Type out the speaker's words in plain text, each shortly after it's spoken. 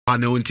papa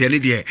na ontiani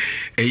de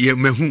ye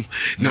mahu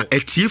na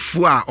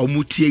etiefo a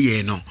omutie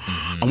ye no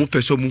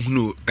omupeso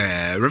muhunu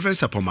Reverend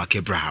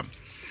McAbraham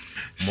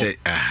say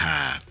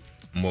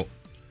mo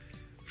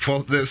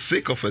for the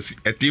sake of us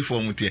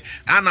etiefo mutie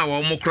ana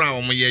wo mo kra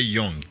wo ye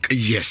young.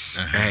 Yes.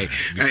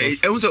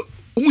 Also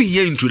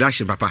here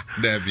introduction, Papa.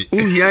 Debbie.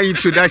 Here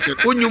introduction.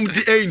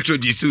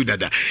 Introduce you,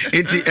 Dada.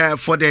 And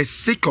for the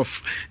sake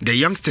of the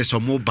youngsters or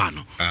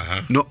mobano,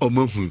 no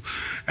omohu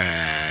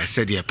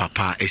said your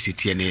Papa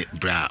esitiene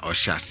bra or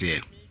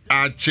chasse.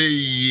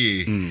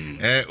 Ache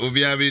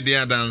Obiabi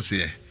dia dance.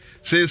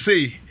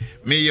 Say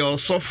me your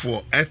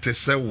software at the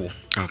sewo.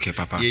 Okay,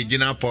 Papa. Ye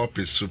gina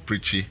purpose to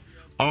preach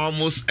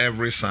almost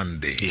every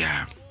Sunday.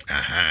 Yeah.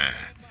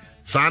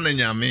 Sana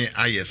nyame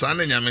aye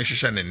sana nyame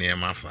hwehwe ne ne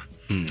mafa.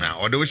 Na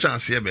ode wo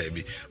chance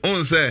baby.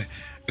 On say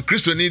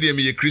Christo need dem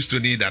ye Christo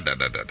need da.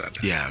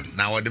 Yeah.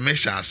 Na ode me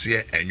chance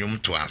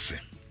enwum to ase.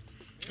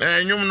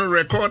 Enwum no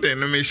recording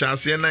no me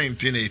chance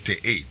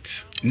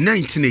 1988.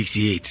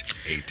 1988.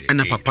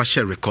 And a Papa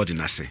share recording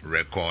ase.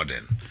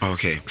 Recording.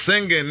 Okay.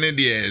 Singing ne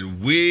there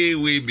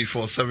way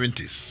before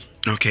 70s.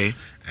 Okay.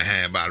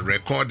 But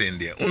recording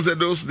there. On say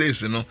those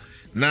days, you know,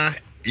 na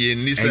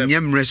and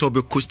yam rest of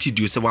the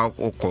studio so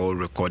call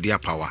record your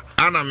power.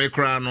 Anna me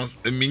cry no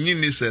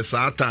meaning is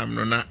a time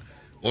no na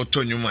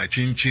otonyuma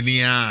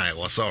chinchinia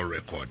was all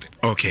recorded.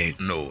 Okay.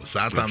 No,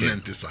 Saturn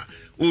mentisa.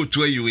 O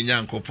to you in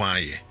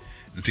Yankopan ye.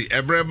 Nti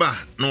ebreba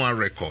no a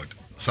record.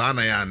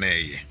 Sana ya na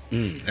ye.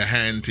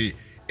 Nti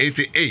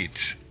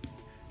 88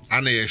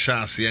 ana ye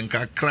shasi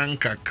enka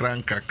kranka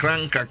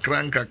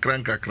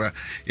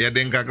ye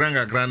denka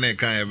kranka ne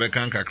kan ye be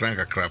kanka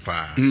kranka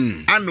krapa.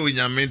 Anu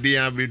nyame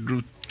dia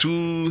bidru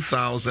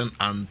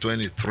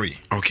 2023.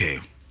 Okay.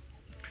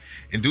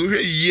 In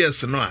 2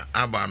 years no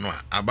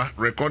aba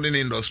recording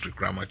industry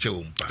kramache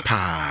umpa.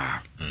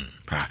 Pa.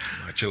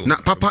 Na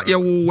Papa ya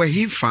wo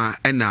hifa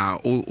na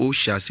o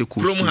sha se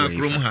ku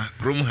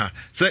kromha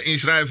say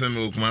Nhyira FM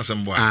okuma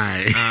sembo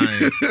ai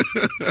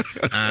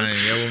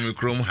ya wo mi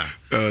kromha.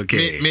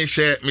 Okay. Me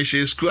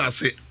share school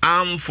as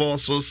Armed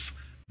Forces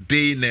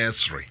Day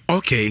Nursery.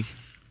 Okay.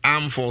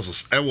 Armed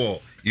Forces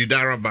ewo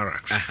Udara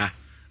Barracks.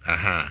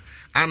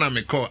 Anna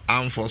me call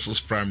Armed Forces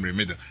Primary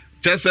Middle.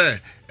 Just say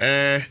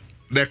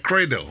the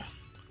cradle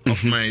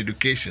of my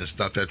education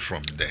started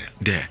from there.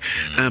 There.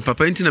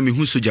 Papa intina me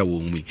hu soja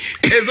wo mi.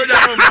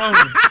 Soja wo.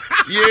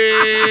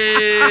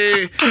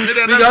 Yay!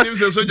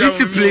 Because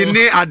discipline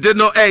I don't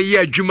know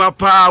adwuma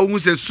pa hu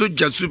se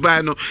soja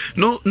suban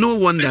no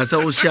wonder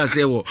so share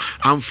say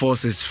Armed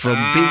Forces from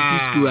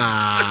basic school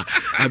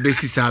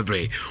basic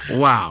sabre.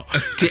 Wow.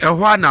 Ti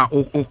ehwa na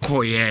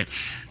okoye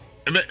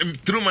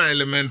through my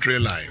elementary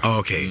life.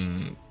 Okay.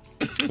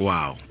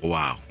 Wow.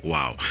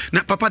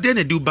 Now, Papa, then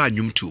I do ba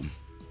nyum to.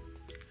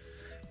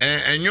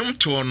 Nyum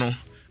to no.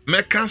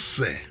 Meka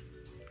se.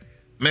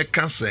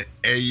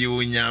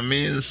 Eyo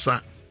nyame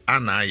nsa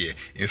anaye.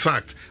 In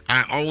fact,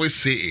 I always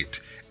say it.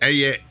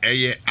 Eye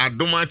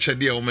adoma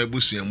chede o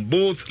mabusuen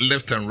both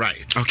left and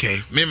right.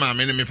 Okay. Me ma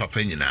me me papa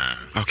nyina.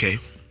 Okay.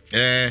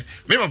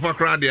 Me papa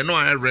kra de no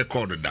I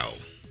record da o.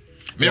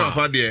 Me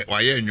papa de wa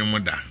ye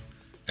nyum da.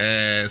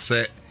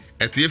 Say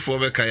etiefo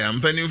beka ya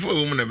mpanimfo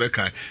wo na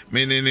beka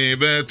menene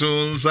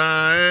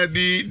betunsa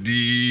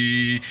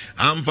edidi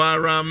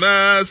ampara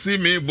masi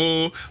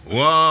mebo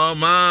wa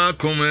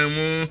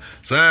makomemu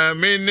sa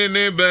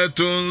menene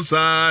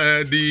betunsa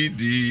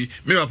edidi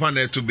me papa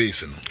na to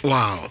base no.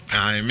 Wow.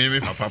 I me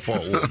papa po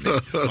wo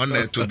on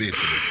na to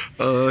base.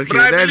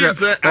 Okay,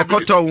 that's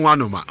okoto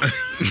wanoma.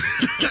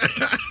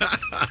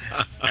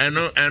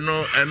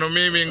 Eno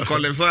me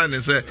qualify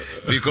and say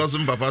because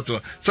papa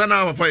to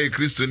sana papa e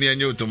Christo ni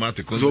anya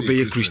automatic so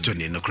be a Christian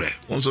no cre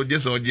so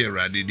just o je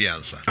radi the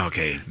answer.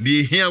 Okay.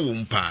 The here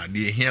won pa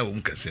the here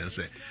won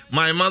kase.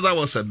 My mother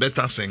was a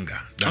better singer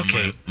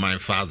than my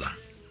father.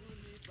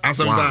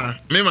 Asamba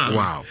me ma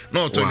wow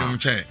no to nyum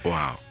chen.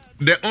 Wow.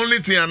 The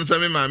only thing I answer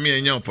me ma me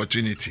anya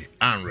opportunity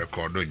and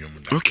record on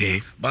nyum.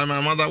 Okay. But my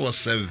mother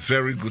was a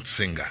very good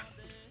singer.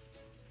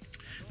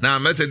 Now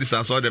Methodist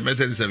I saw the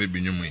Methodist be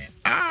nyum.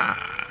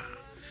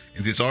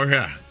 It is all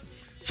here.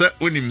 Say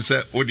unim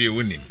say odi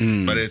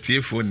unim, but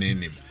etiefo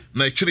name.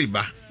 Na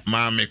chiriba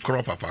ma me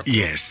crop papa.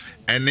 Yes.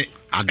 And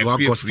Adwa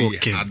gospel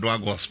king. Adwa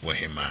gospel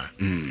hima.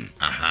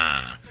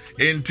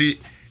 Enti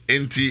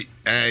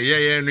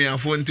no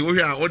afo enti wo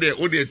hia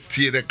odi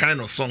tie the kind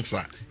of songs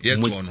are yet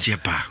one.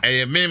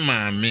 Me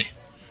ma me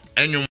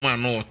enwuma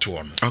no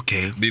to no.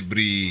 Okay.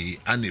 Bibri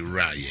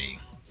Nhyira yen.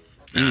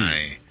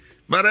 Aye.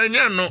 But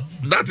no,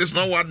 that is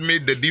not what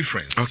made the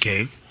difference.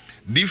 Okay.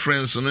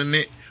 Difference no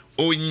ne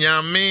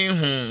onyame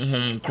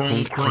hum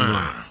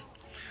kronkron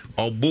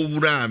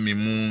obowura mi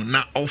mu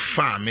na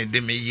ofa me de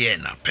me ye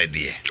na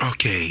pede.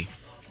 Okay,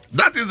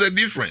 that is the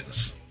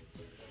difference.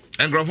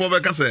 And grofo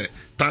be ka say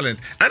talent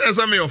and as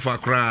me ofa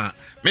kra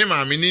me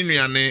ma me ni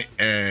nuane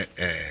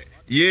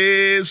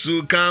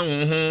yesu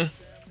kan ho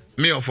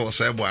Me of all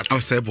Seboat. Oh,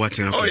 Seboat.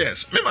 Oh,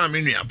 yes. Me, my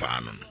mini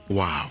upon.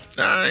 Wow.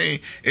 Aye,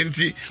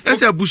 enti.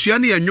 As a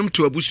Busiani and Yum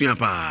to a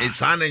Busiapa.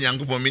 It's an young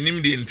couple,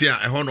 minim the entire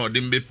a honor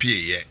dimbe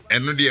pie,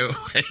 and no dear,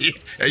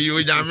 you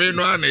yamin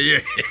one a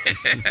year.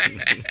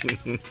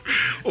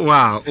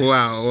 Wow.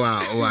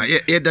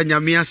 Yeah,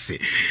 Danyamiasi.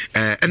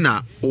 And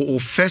now, our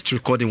first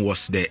recording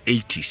was the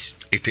 80s.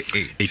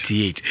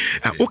 88.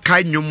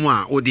 Okay, no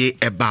more, or the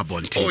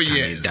Babon. Oh,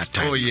 yes. That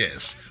time. Oh,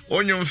 yes.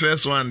 On your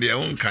first one, the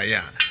own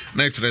kaya.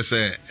 Naturally,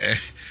 say,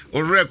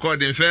 or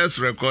recording first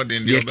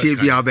recording the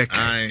TV Albert.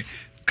 Aye.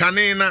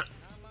 Canina,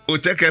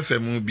 Uteke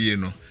FM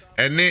Bieno,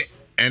 any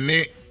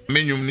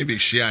menu ni big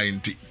share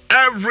inti.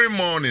 Every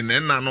morning,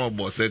 and I know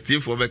boss at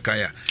Tif of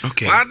Kaya.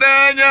 Okay.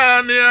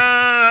 Wadanyani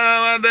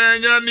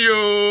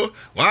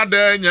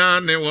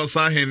was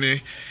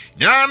Sahini.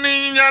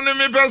 Nyani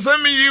me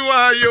pesami you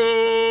are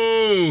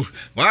yo.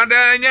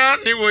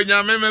 Wadanyani wo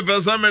nyame me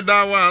pesami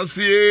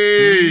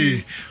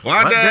dawasi.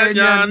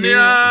 Wadanyani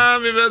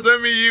me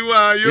pesami you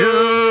are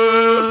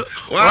yo.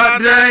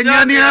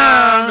 Wadanyani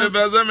me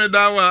pesami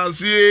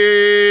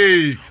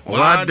dawasi.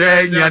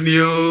 Wadanyani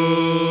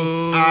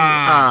yo.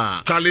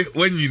 Kali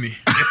wenyini.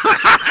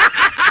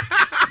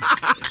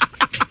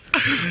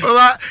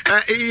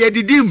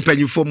 Yedidi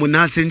mpanyifo mu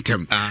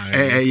nasentem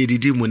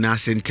yedidi mu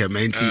nasentem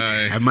enti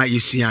ama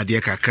yesua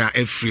de kakra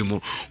afri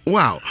mu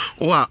wow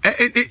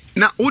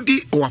na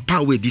odi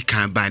wapa we di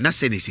kan by na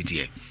se ne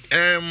sitie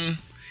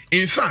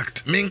in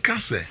fact me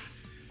nkase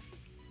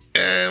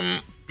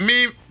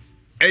me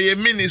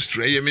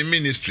ministry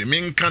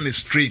me nkan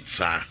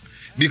streets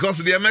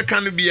because the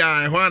American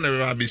bia ho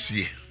na be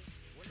sie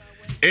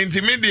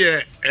enti me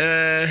de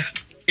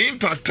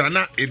impact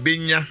na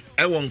ebenya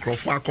ewo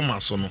nkrofo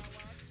akoma so no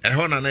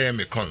ehona na ye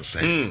me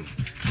concern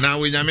na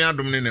we nyame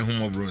adom ne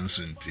humobro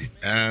nsunti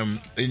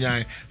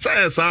enyan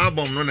say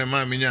album no na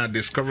ma me nya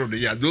discover the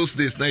year those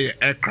days na ye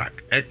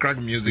aircrack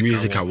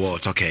music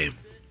awards okay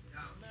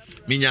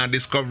me nya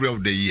discovery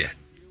of the year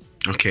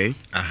okay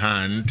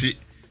nti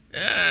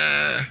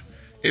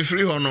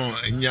efri hono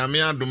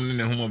nyame adom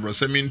ne humobro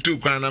se me ntu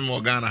kwan na me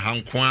organa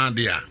hanko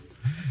ade a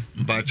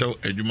mpacho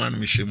adwuma no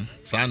me hyem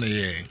sa na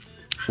ye.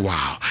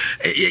 Wow.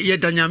 Yeah,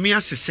 Danyamia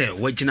say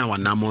wajina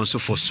wanamo so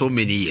for so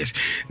many years.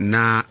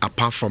 Na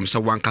apart from so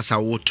one kasa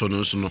woto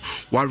no so no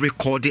wa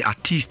record the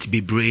artist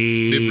be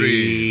brave.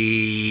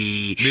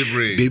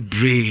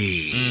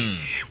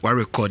 Wa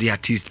record the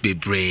artist be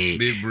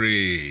brave.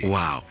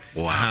 Wow.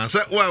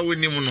 So wa we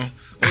nim no.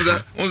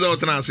 Unza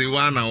otana say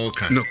wa na wo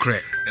kan. No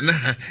correct.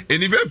 Na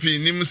enipa pi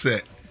nim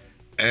say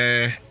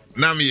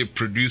na me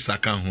producer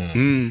kan ho.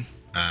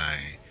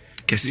 Ai.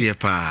 Kese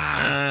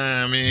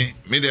pa. Me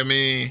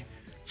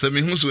so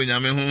me hu so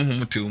nyame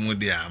honhom te mu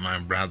dia my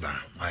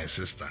brother my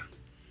sister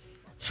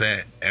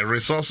say a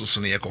resources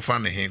no yekofa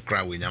ne he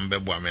kra we nyame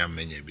bebo am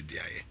amanya bi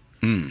dia ye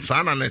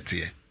sa na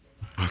netie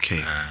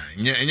okay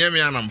nya me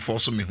anam fo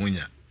so me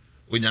hunya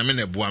o nyame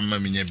ne bo am ma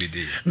menya bi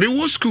dia me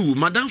wo school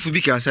madam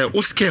Fubika say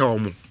o scare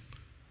omo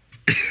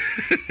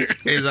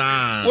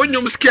eza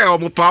onyom scare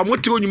omo pa mo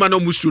te onyuma na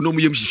mo suro no mo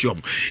yem hihye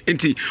omo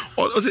enti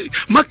o say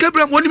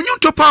McAbraham wonim nyum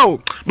topa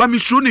o ba me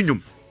suro ne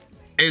nyum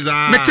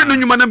Mete no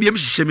nyuma na biem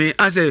hihye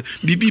I say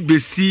bibi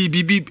besi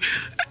bibi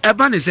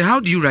Ebane say how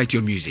do you write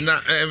your music? Na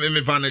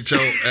me pa ne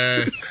chow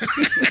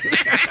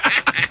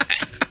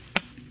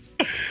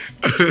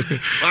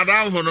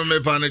Madam for no me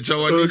pa ne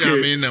chow ni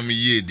nyame na me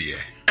ye de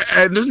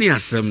I don't need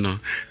asem no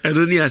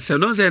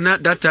say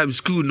that time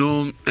school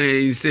no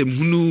say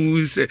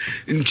hunu say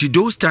in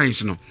those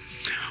times no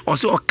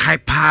also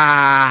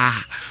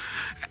okaipa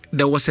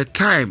there was a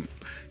time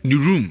the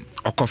room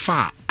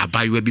okofa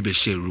abayewa bi be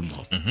share room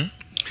ho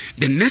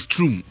the next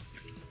room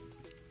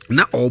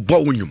na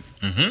obo wonyum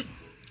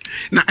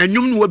na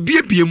anyum no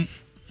wabiebiem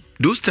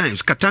those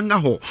times katanga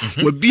ho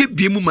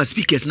wabiebiem ma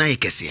speakers na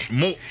yekese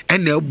mo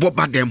and na obo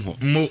badem ho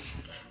mo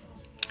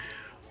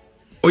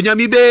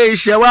onyami be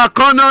shewa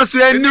kono so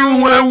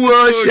enu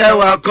wawo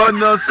shewa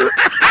kono so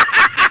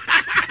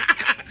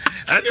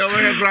and you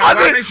were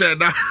grandma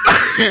sheda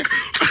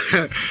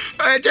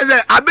just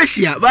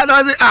abeshia but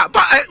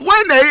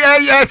when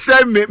I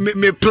say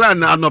me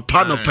plan and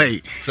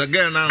pay so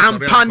girl now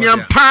and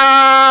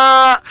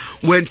panyampa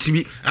went to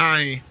me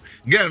ai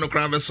girl no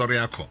crave sorry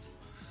akọ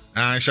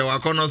shawa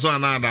kono so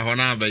anada ho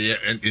na abaye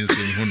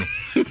ensem hu no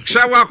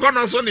shawa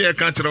kono so ne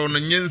ka kire no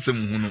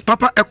nyensem hu no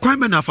papa ekwan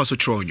me na afa so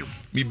kire onyum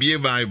me bie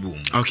bible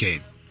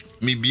okay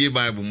me bie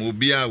bible mo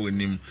bia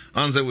wonim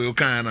anze we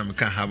kan na me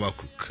ka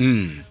Habakuk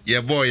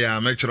ye boy ya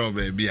me kire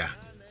oba bia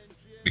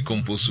be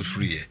compose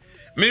free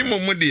me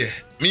momu de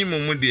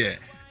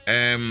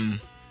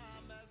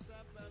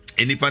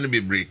enipa no be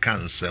break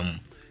cansem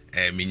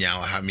minya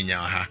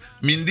ha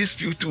min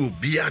dispute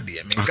obi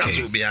ade me ka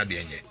so obi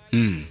ade nye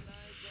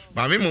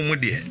ba me momu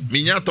de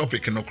minya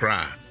topic no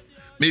kra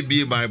me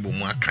bie bible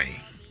mu akan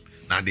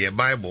na de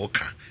bible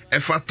ka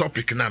efa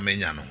topic na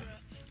menya no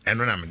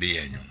eno na me de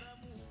yenyu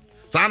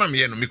sana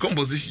me no me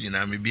composition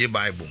na me bie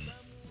bible mu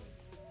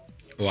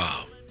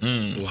wow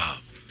wow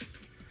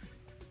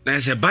na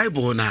se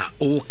bible na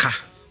oka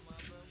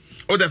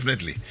Oh,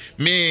 definitely.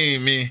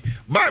 Me.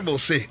 Bible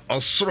say,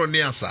 "Osoro ni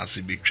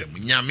asase bi twam,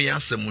 nyame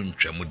asem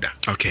ntwam da."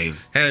 Okay.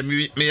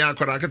 Me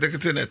akora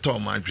ketekete na to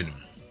ma adwenem.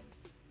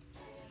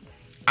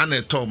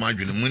 Ana to ma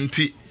adwenem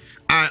nti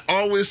I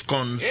always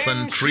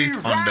concentrate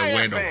on the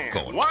word of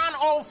God.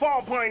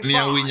 104.5. Ni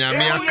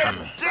nyame aka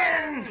no.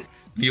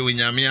 Ni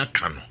nyame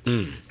aka no.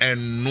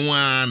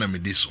 Ennoa na me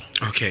diso.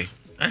 Okay.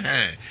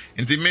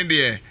 Nti me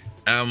de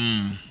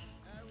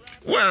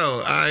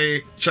well,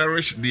 I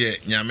cherish the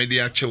Nyamedi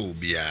Acho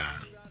Bia.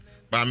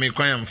 But me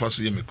quite am first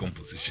year me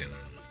composition.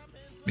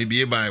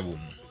 Maybe a Bible.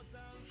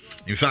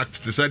 In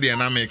fact, to say the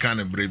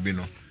American brave, you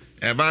know,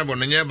 a Bible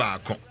na nye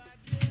baako.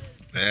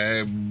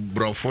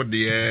 Brofo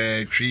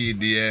de tree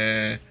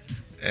de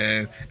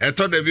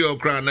thought the view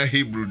of na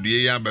Hebrew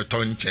de ya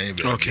beton chain.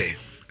 Okay.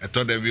 I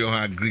thought the view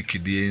of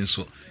Greek de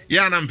so.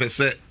 Ya na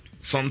mpese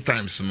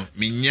sometimes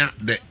me nya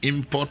the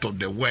import of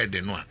the word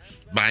in one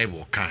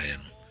Bible kind.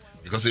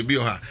 Because it be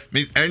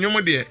me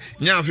enyom de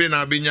nya afi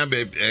na be nya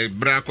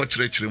bra ko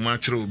chire mu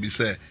akire obi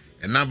say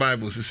na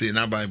Bible say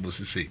na Bible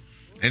say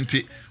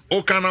enti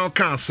o kana o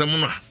kan asem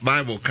no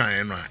Bible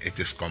kan no it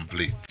is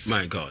complete.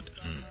 My God.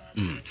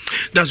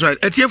 That's right.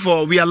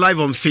 We are live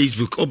on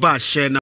Facebook. Oba share